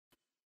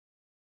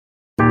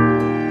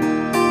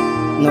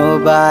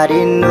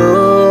Nobody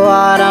know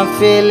what I'm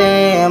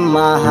feeling in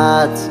my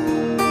heart.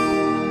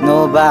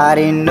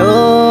 Nobody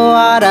know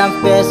what I'm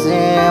facing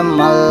in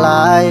my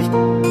life.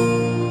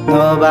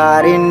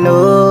 Nobody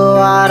know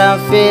what I'm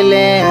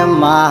feeling in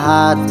my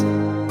heart.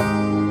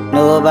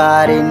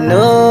 Nobody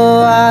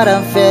know what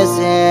I'm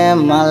facing in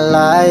my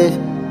life.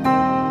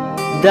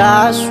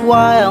 That's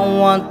why I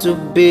want to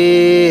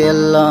be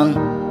alone.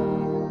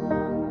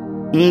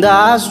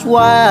 That's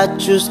why I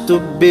choose to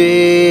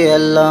be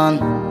alone.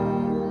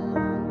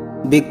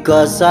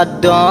 Because I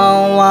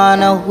don't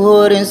wanna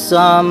hold in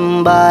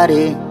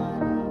somebody.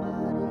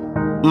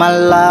 My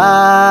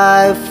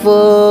life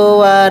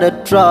full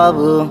of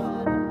trouble.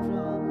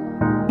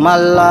 My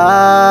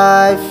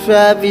life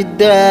every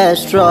day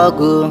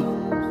struggle.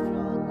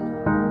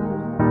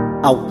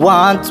 I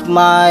want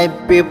my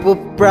people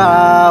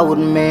proud with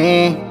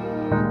me.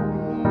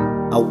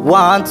 I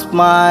want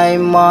my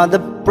mother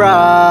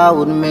proud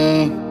with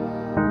me.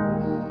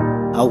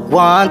 I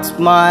want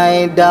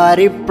my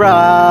daddy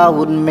proud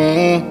with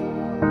me.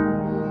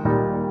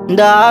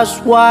 That's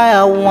why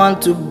I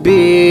want to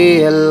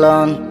be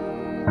alone.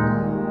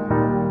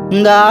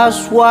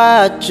 That's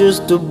why I choose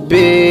to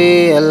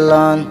be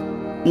alone.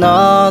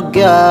 No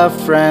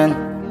girlfriend,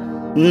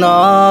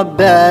 no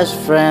best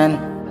friend.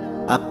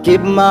 I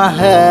keep my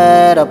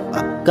head up,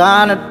 I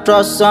cannot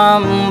trust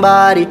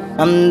somebody.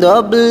 I'm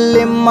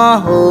doubling my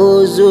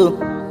hustle.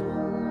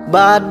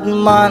 Bad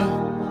man,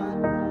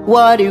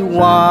 what do you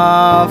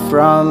want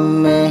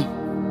from me?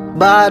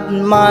 Bad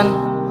man,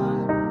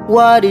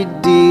 what he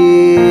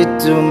did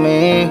to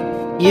me?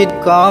 You'd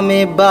call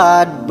me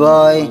bad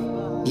boy,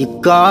 you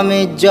call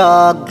me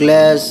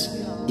jogless,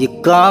 you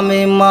call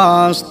me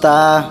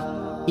monster.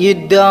 You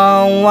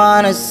don't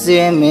wanna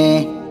see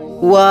me.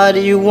 What do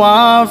you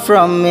want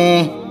from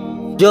me?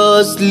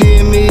 Just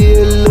leave me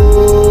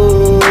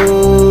alone.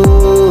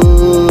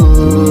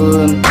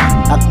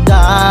 I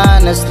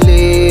can't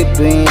sleep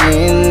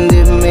in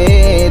the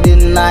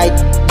midnight.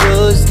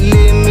 Just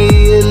leave me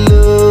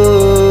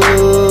alone.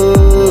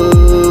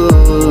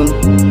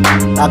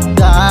 I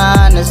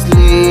can't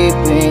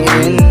sleep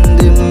in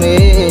the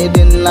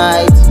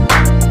midnight.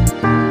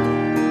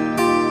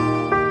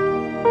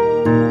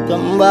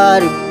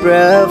 Somebody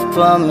pray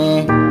for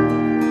me.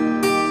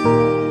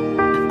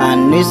 I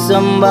need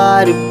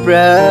somebody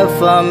pray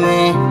for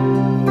me.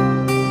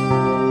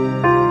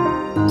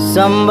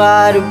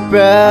 Somebody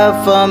pray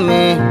for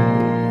me.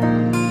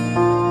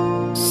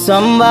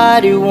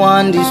 Somebody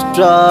want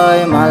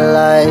destroy my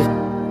life.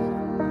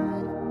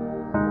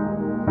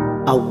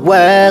 I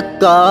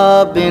wake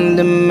up in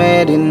the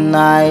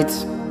midnight.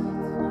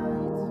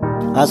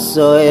 I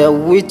saw a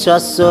witch, I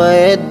saw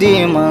a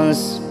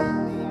demons.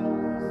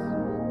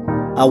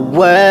 I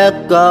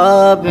wake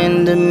up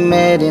in the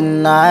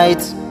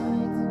midnight.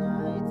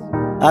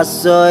 I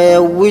saw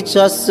a witch,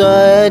 I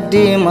saw a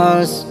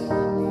demons.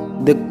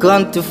 They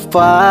come to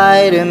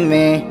fight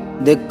me,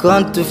 they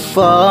come to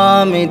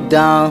fall me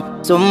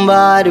down.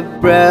 Somebody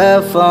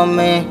pray for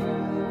me.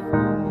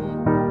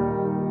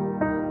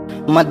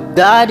 My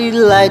daddy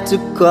like to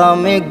call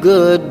me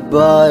good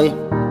boy.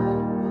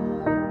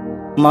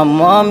 My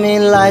mommy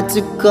like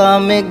to call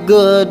me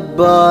good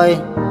boy.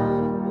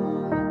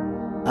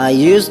 I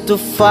used to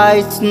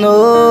fight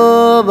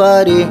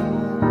nobody.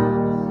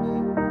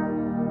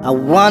 I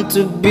want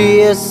to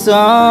be a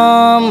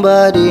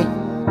somebody.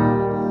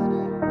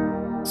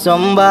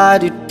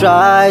 Somebody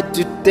tried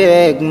to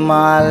take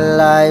my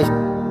life.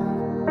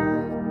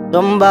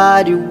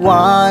 Somebody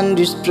want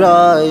to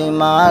destroy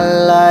my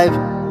life.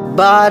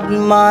 Bad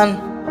man,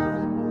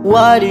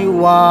 what do you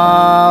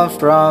want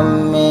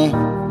from me?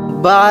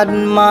 Bad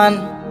man,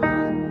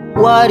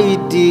 what he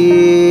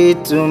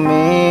did to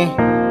me?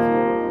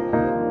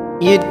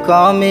 You'd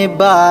call me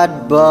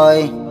bad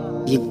boy,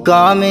 you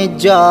call me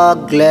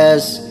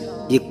jogless,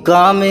 you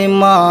call me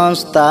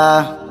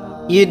monster.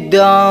 You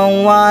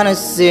don't wanna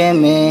see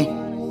me.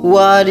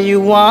 What do you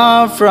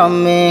want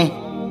from me?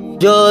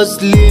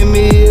 Just leave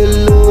me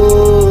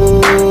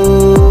alone.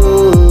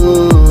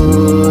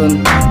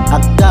 I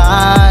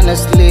can't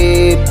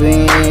sleep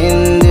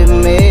in the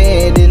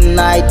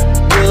midnight.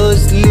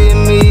 Just leave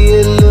me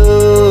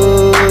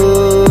alone.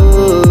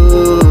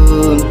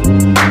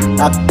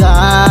 I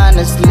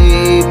can't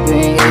sleep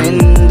in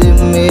the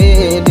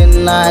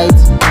midnight.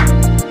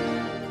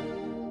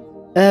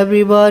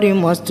 Everybody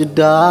wants to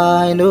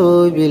die,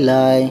 no be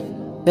lie.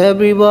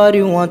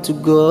 Everybody wants to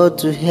go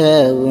to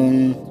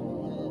heaven.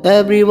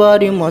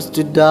 Everybody wants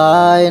to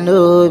die,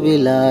 no be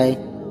lie.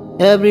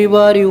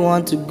 Everybody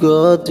wants to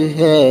go to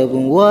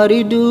heaven. What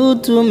he do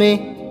to me?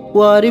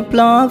 What he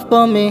plan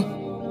for me?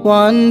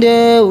 One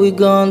day we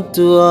going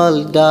to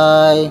all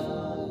die.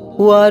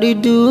 What he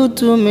do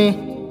to me?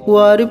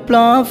 What he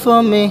plan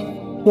for me?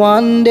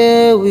 One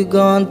day we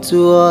going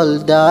to all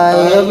die.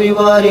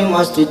 Everybody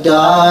wants to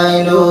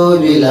die, no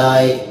be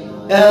lie.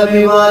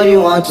 Everybody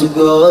wants to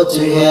go to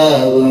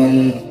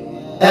heaven.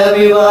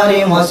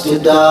 Everybody wants to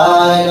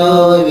die,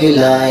 no be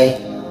lie.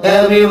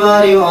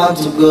 Everybody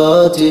wants to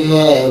go to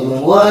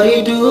heaven. What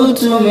he do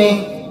to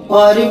me?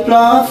 What he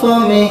plan for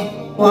me?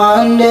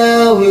 One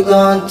day we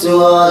going to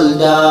all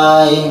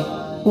die.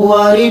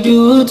 What he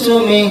do to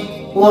me?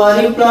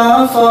 What he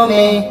plan for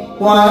me?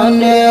 One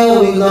day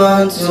we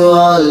going to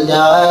all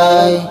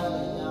die.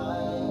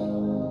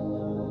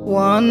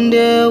 One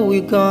day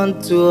we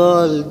going to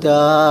all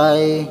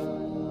die.